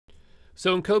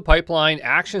So in CodePipeline,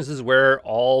 actions is where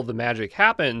all the magic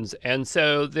happens. And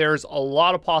so there's a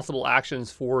lot of possible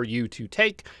actions for you to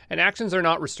take, and actions are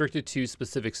not restricted to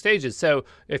specific stages. So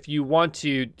if you want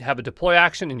to have a deploy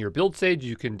action in your build stage,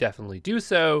 you can definitely do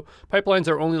so. Pipelines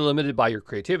are only limited by your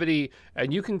creativity,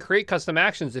 and you can create custom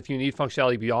actions if you need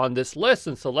functionality beyond this list.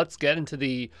 And so let's get into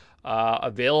the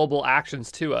available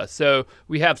actions to us. So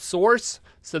we have source.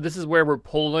 So this is where we're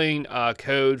pulling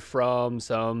code from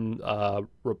some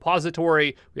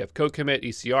repository. We have code commit,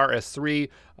 ECR,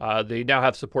 S3. They now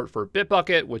have support for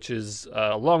Bitbucket, which is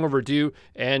long overdue,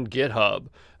 and GitHub.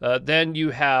 Then you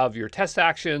have your test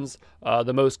actions.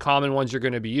 The most common ones you're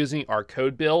going to be using are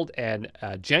code build and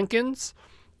Jenkins.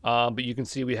 But you can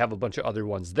see we have a bunch of other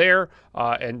ones there,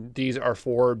 and these are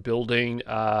for building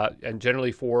and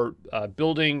generally for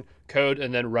building code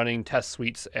and then running test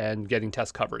suites and getting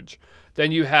test coverage.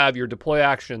 Then you have your deploy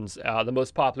actions, the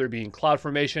most popular being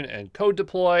CloudFormation and Code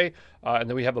Deploy, and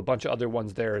then we have a bunch of other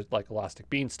ones there like Elastic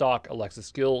Beanstalk, Alexa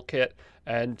Skill Kit,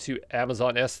 and to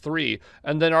Amazon S3.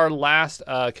 And then our last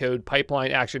code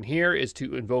pipeline action here is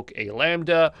to invoke a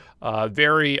Lambda,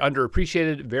 very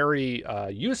underappreciated, very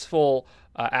useful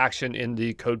action in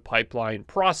the code pipeline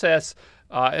process.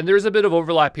 And there's a bit of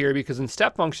overlap here because in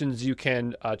step functions, you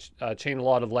can chain a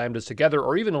lot of lambdas together,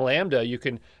 or even a lambda, you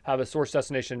can have a source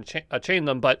destination chain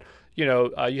them. But you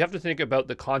have to think about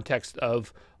the context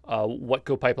of what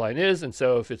CodePipeline is. And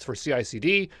so if it's for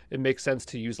CI/CD, it makes sense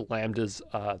to use lambdas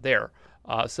there.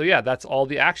 So yeah, that's all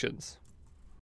the actions.